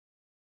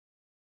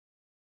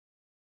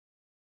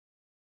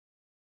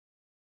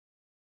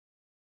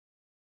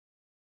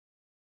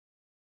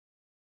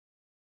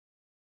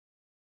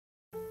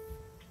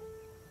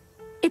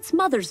It's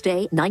Mother's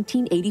Day,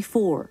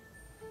 1984,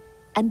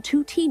 and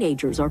two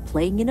teenagers are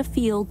playing in a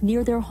field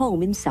near their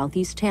home in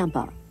southeast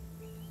Tampa.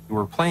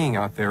 We're playing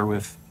out there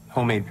with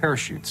homemade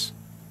parachutes,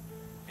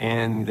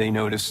 and they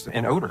noticed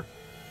an odor.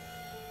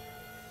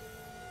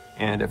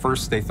 And at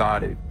first they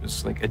thought it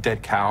was like a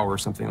dead cow or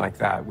something like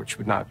that, which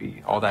would not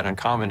be all that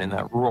uncommon in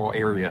that rural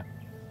area.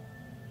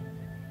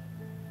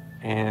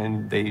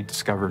 And they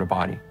discovered a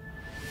body.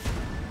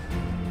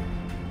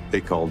 They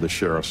called the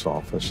sheriff's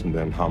office, and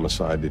then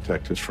homicide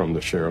detectives from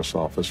the sheriff's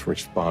office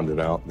responded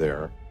out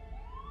there.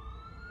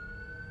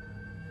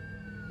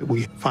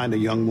 We find a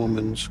young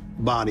woman's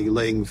body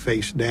laying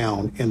face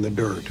down in the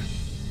dirt.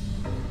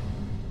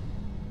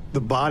 The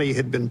body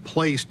had been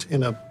placed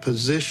in a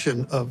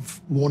position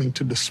of wanting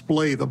to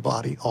display the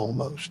body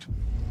almost.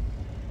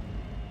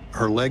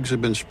 Her legs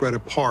had been spread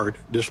apart,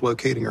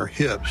 dislocating her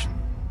hips,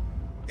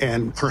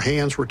 and her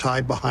hands were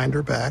tied behind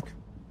her back.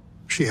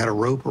 She had a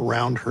rope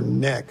around her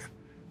neck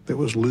that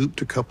was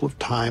looped a couple of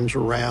times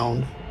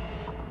around.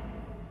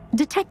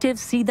 Detectives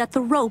see that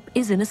the rope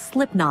is in a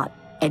slip knot,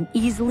 an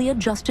easily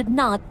adjusted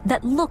knot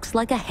that looks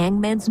like a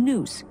hangman's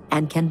noose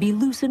and can be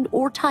loosened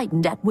or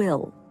tightened at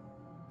will.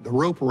 The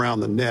rope around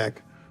the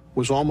neck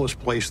was almost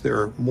placed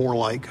there more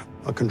like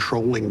a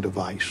controlling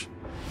device.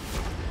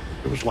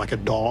 It was like a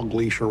dog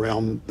leash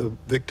around the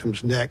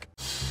victim's neck.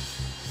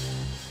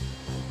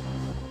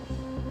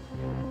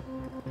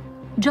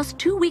 Just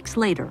 2 weeks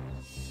later,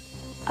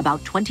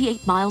 about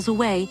 28 miles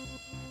away,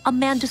 a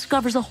man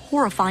discovers a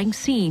horrifying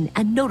scene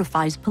and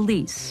notifies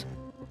police.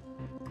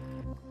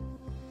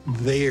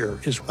 There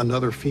is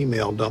another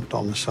female dumped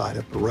on the side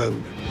of the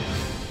road.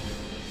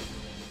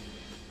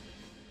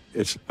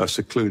 It's a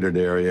secluded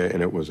area,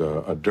 and it was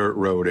a dirt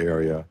road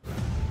area.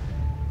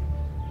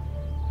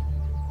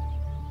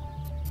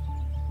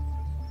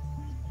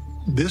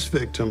 This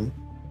victim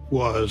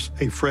was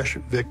a fresh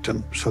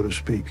victim, so to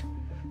speak.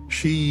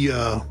 She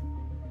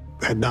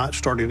had not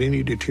started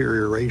any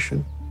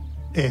deterioration,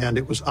 and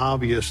it was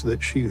obvious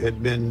that she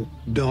had been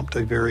dumped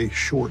a very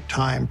short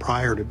time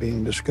prior to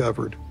being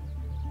discovered.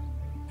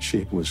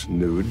 She was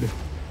nude.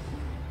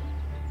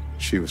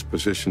 She was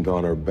positioned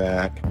on her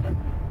back.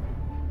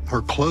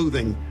 Her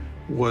clothing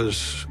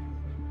was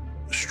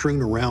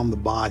strewn around the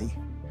body.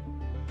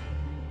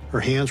 Her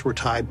hands were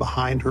tied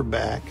behind her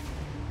back.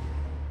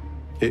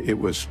 It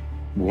was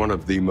one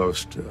of the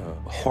most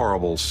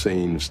horrible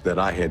scenes that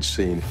I had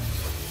seen.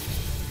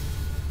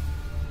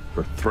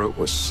 Her throat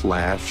was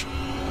slashed.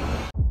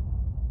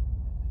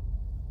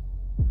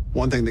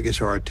 One thing that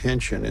gets our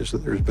attention is that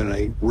there's been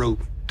a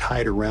rope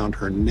tied around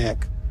her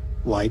neck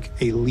like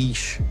a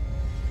leash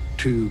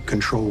to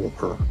control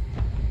her.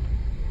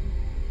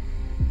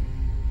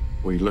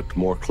 We looked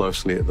more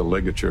closely at the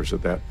ligatures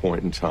at that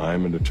point in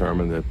time and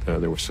determined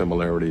that there were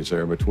similarities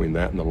there between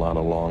that and the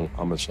Lana Long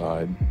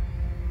homicide.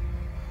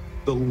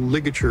 The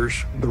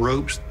ligatures, the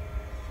ropes,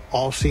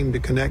 all seemed to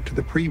connect to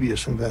the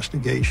previous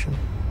investigation.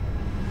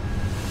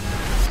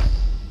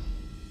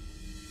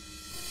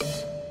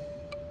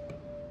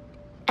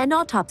 An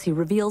autopsy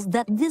reveals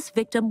that this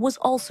victim was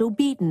also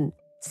beaten,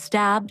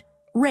 stabbed,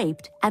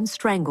 raped, and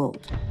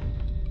strangled.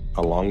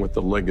 Along with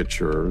the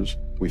ligatures,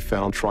 we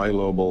found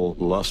trilobal,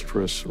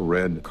 lustrous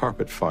red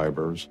carpet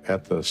fibers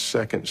at the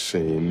second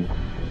scene.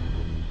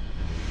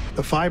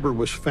 The fiber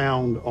was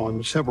found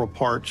on several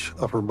parts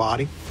of her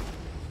body,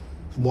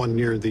 one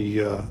near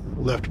the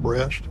left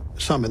breast,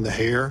 some in the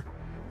hair,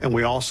 and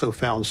we also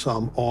found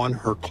some on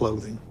her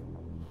clothing.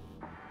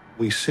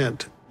 We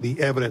sent the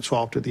evidence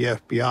off to the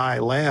FBI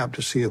lab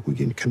to see if we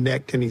can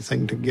connect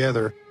anything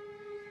together.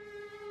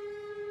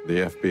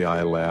 The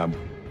FBI lab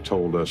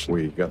told us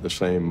we got the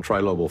same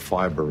trilobal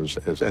fibers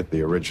as at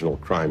the original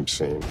crime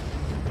scene.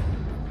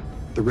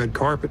 The red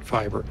carpet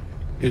fiber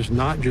is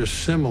not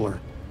just similar,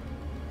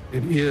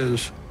 it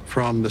is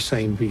from the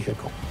same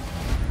vehicle.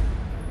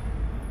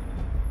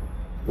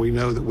 We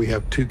know that we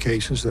have two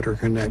cases that are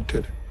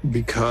connected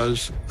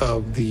because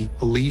of the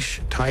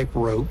leash-type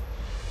rope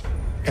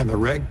and the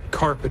red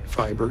carpet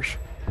fibers.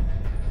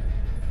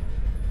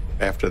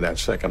 After that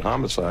second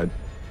homicide,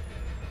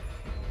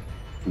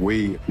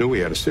 we knew we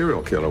had a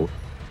serial killer.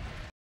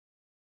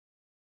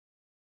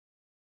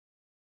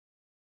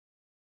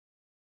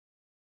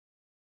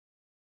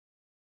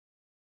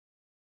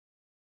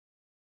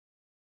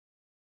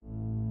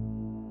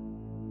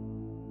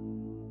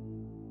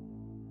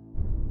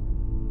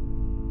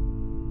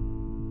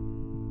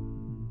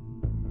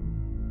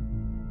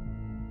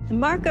 The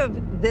mark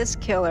of this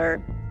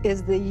killer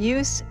is the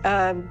use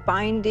of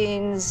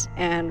bindings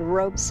and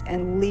ropes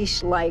and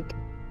leash-like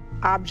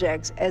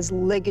objects as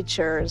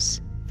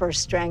ligatures for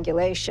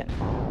strangulation.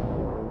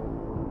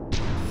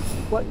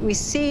 What we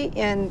see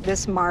in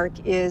this mark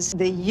is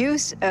the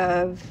use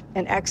of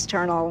an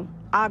external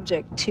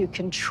object to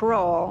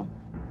control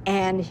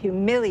and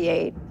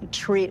humiliate,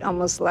 treat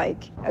almost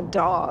like a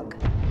dog.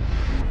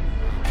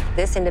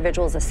 This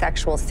individual is a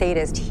sexual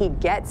sadist. He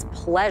gets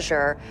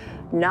pleasure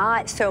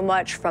not so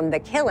much from the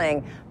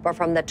killing, but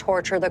from the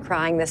torture, the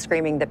crying, the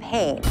screaming, the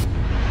pain.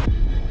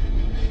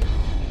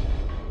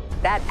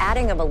 That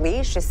adding of a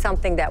leash is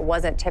something that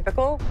wasn't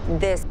typical.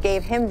 This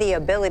gave him the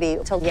ability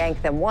to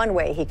yank them one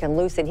way. He can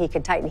loosen, he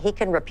can tighten, he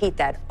can repeat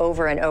that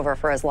over and over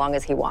for as long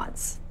as he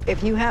wants.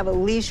 If you have a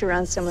leash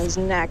around someone's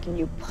neck and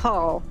you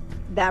pull,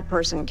 that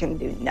person can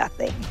do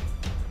nothing.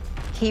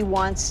 He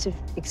wants to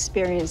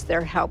experience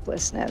their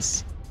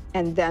helplessness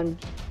and then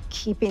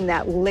keeping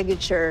that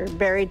ligature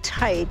very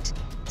tight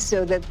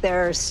so that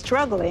they're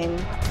struggling.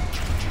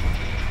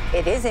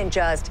 It isn't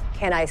just,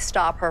 can I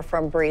stop her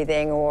from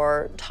breathing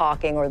or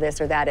talking or this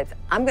or that? It's,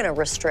 I'm gonna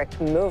restrict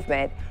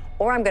movement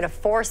or I'm gonna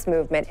force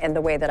movement in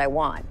the way that I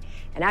want.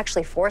 And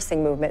actually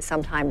forcing movement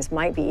sometimes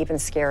might be even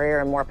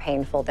scarier and more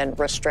painful than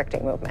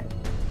restricting movement.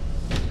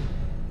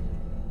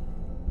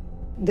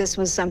 This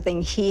was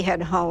something he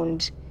had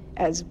honed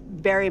as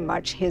very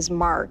much his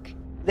mark.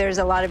 There's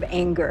a lot of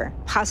anger,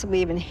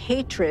 possibly even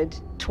hatred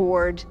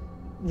toward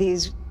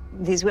these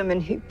women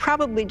who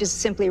probably just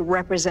simply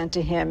represent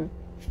to him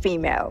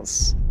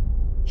females.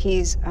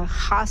 He's a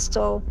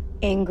hostile,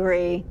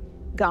 angry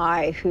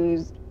guy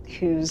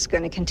who's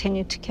going to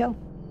continue to kill.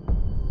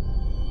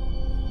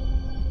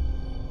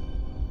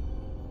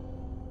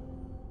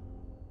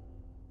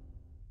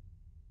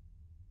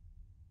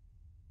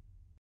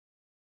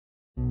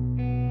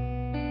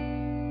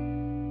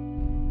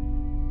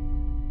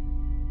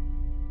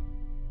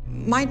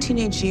 My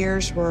teenage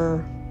years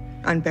were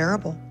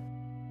unbearable.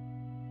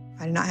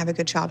 I did not have a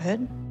good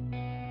childhood.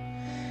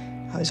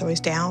 I was always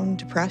down,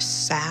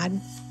 depressed, sad.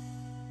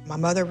 My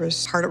mother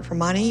was hard up for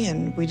money,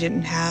 and we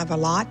didn't have a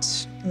lot.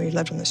 We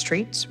lived on the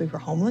streets. We were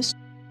homeless.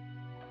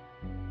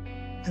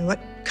 And what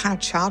kind of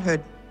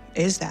childhood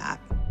is that?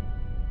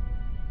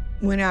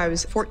 When I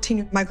was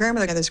 14, my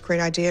grandmother got this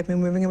great idea of me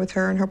moving in with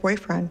her and her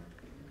boyfriend.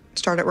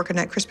 Started working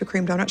at Krispy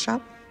Kreme donut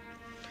shop.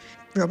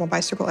 Rode my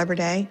bicycle every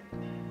day.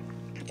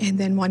 And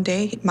then one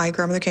day, my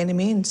grandmother came to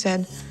me and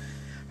said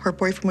her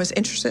boyfriend was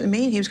interested in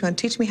me and he was going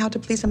to teach me how to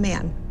please a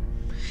man.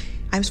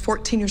 I was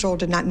 14 years old,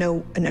 did not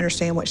know and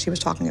understand what she was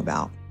talking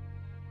about.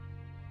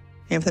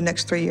 And for the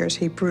next 3 years,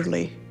 he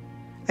brutally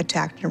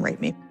attacked and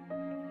raped me.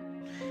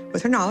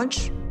 With her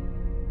knowledge,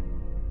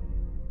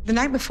 the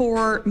night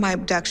before my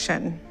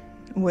abduction,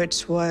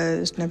 which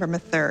was November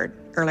 3rd,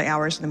 early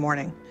hours in the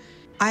morning,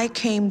 I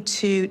came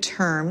to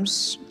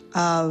terms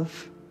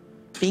of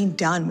being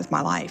done with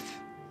my life.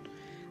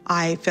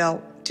 I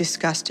felt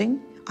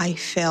disgusting. I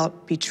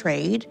felt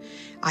betrayed.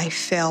 I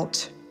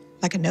felt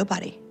like a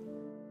nobody.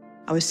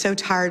 I was so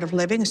tired of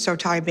living, so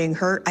tired of being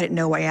hurt. I didn't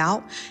know a way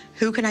out.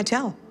 Who can I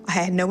tell? I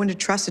had no one to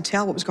trust to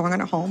tell what was going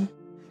on at home.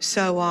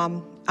 So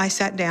I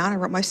sat down, I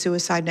wrote my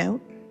suicide note,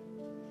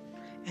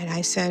 and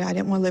I said I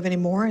didn't want to live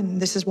anymore,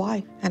 and this is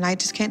why. And I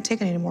just can't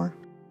take it anymore.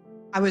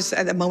 I was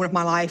at the moment of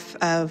my life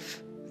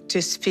of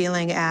just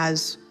feeling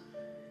as,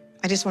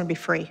 I just want to be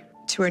free,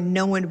 to where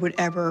no one would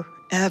ever,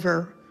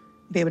 ever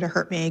be able to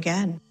hurt me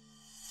again.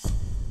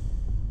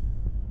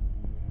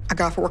 I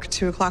got off work at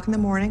 2 o'clock in the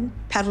morning,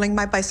 pedaling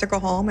my bicycle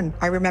home, and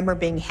I remember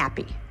being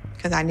happy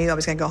because I knew I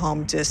was going to go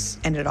home and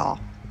just end it all.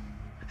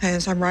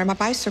 As I'm riding my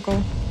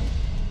bicycle,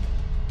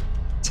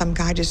 some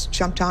guy just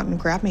jumped out and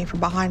grabbed me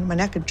from behind my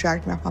neck and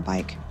dragged me off my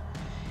bike.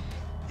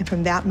 And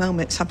from that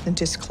moment, something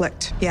just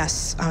clicked.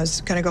 Yes, I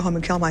was going to go home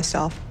and kill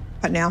myself,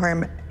 but now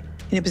I'm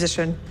in a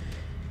position,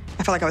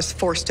 I felt like I was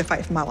forced to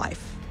fight for my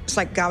life. It's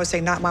like God was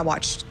saying, not my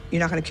watch, you're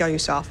not going to kill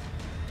yourself.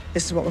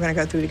 This is what we're going to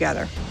go through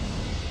together.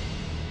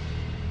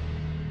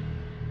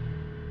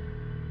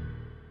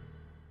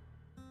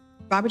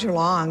 Bobby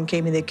DeLong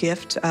gave me the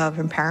gift of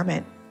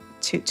empowerment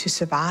to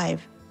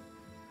survive.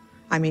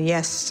 I mean,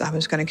 yes, I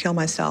was going to kill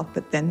myself,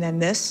 but then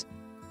this,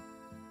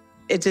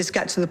 it just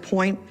got to the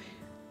point,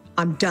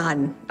 I'm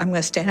done. I'm going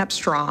to stand up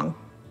strong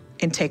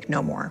and take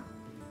no more.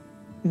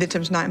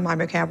 Victim's not in my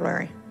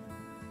vocabulary.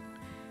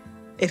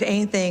 If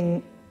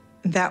anything,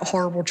 that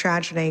horrible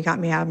tragedy got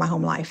me out of my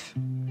home life.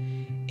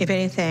 If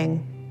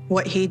anything,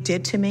 what he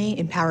did to me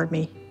empowered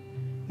me,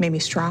 made me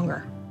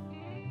stronger.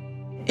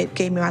 It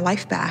gave me my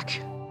life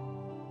back.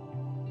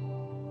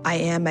 I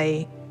am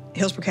a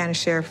Hillsborough County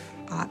Sheriff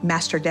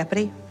Master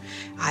Deputy.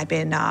 I've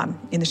been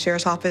in the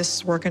Sheriff's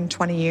Office working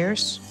 20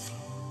 years.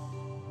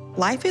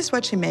 Life is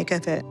what you make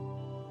of it.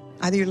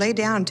 Either you lay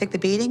down and take the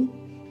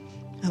beating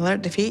and let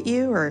it defeat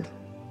you, or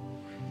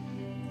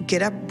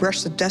get up,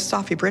 brush the dust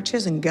off your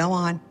britches, and go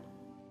on.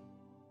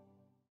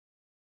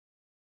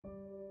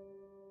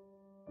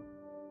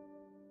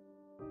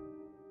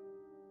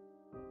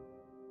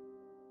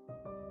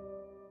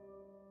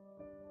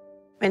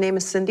 My name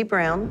is Cindy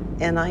Brown,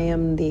 and I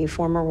am the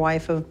former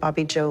wife of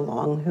Bobby Joe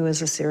Long, who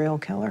is a serial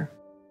killer.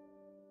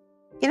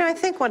 You know, I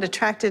think what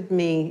attracted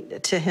me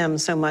to him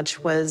so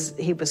much was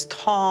he was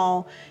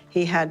tall,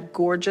 he had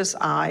gorgeous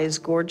eyes,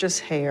 gorgeous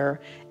hair,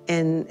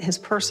 and his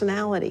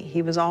personality.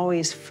 He was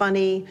always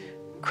funny,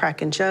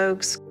 cracking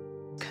jokes,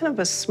 kind of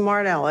a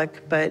smart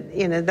aleck, but,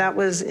 you know, that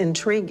was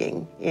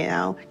intriguing, you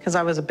know, because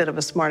I was a bit of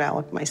a smart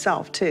aleck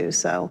myself, too.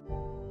 So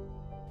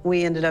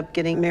we ended up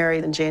getting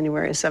married in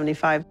January of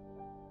 '75.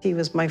 He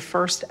was my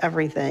first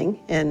everything,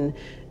 and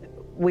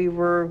we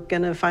were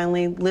gonna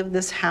finally live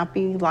this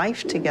happy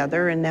life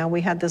together, and now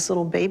we had this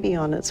little baby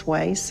on its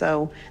way,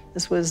 so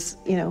this was,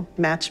 you know,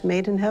 match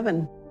made in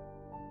heaven.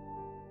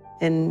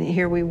 And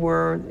here we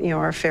were, you know,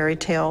 our fairy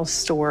tale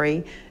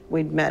story.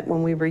 We'd met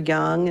when we were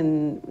young,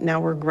 and now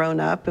we're grown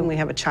up, and we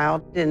have a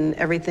child, and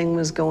everything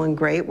was going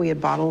great. We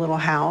had bought a little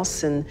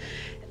house, and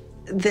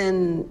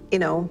then, you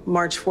know,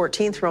 March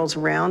 14th rolls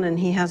around, and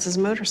he has his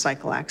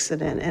motorcycle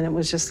accident, and it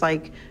was just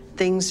like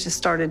things just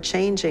started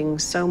changing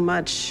so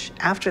much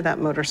after that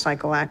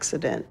motorcycle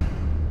accident.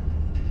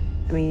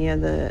 I mean, you know,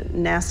 the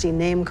nasty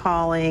name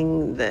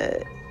calling,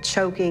 the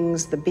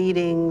chokings, the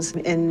beatings,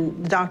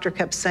 and the doctor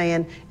kept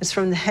saying, it's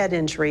from the head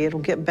injury, it'll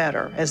get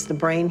better. As the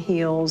brain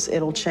heals,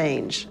 it'll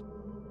change.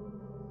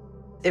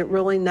 It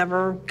really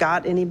never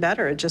got any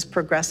better. It just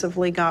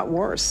progressively got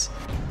worse.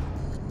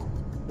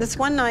 This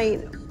one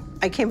night,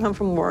 I came home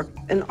from work,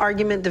 an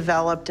argument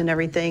developed and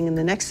everything, and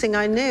the next thing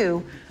I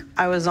knew,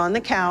 I was on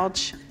the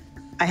couch,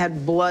 I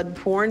had blood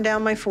pouring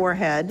down my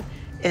forehead,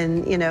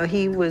 and, you know,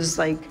 he was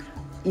like,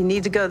 you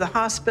need to go to the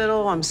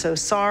hospital, I'm so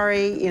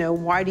sorry, you know,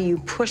 why do you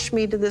push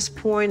me to this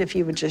point if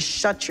you would just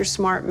shut your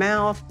smart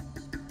mouth?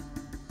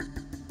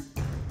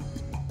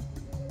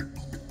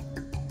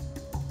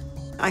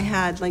 I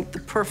had like the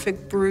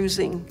perfect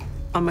bruising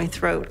on my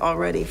throat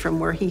already from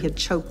where he had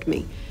choked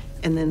me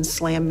and then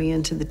slammed me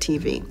into the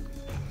TV.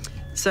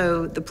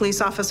 So the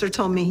police officer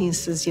told me, he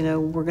says, you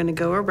know, we're gonna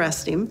go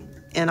arrest him.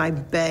 And I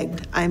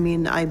begged, I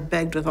mean, I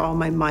begged with all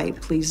my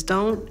might, please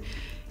don't.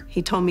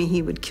 He told me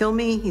he would kill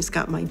me, he's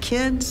got my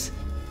kids.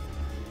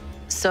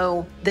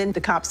 So then the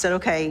cop said,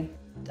 okay,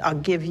 I'll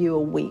give you a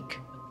week,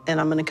 and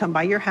I'm gonna come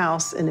by your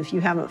house, and if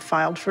you haven't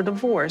filed for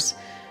divorce,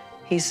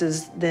 he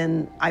says,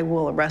 then I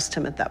will arrest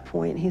him at that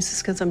point. He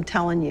says, because I'm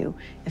telling you,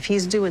 if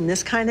he's doing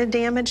this kind of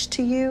damage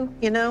to you,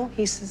 you know,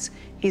 he says,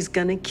 he's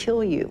gonna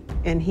kill you,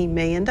 and he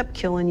may end up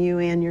killing you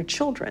and your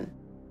children.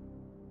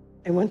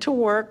 I went to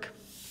work,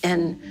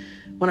 and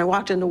when I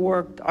walked into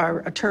work, our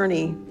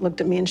attorney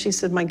looked at me and she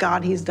said, my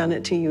God, he's done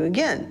it to you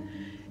again.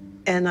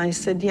 And I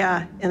said,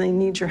 yeah, and I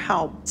need your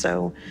help.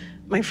 So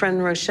my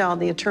friend Rochelle,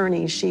 the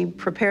attorney, she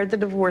prepared the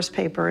divorce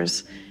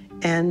papers,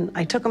 and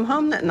I took them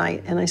home that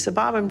night, and I said,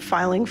 Bob, I'm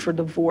filing for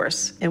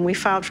divorce. And we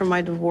filed for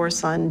my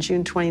divorce on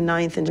June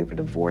 29th, and we were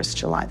divorced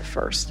July the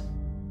 1st.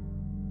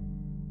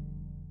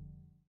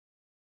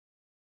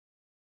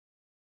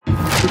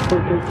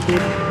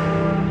 Report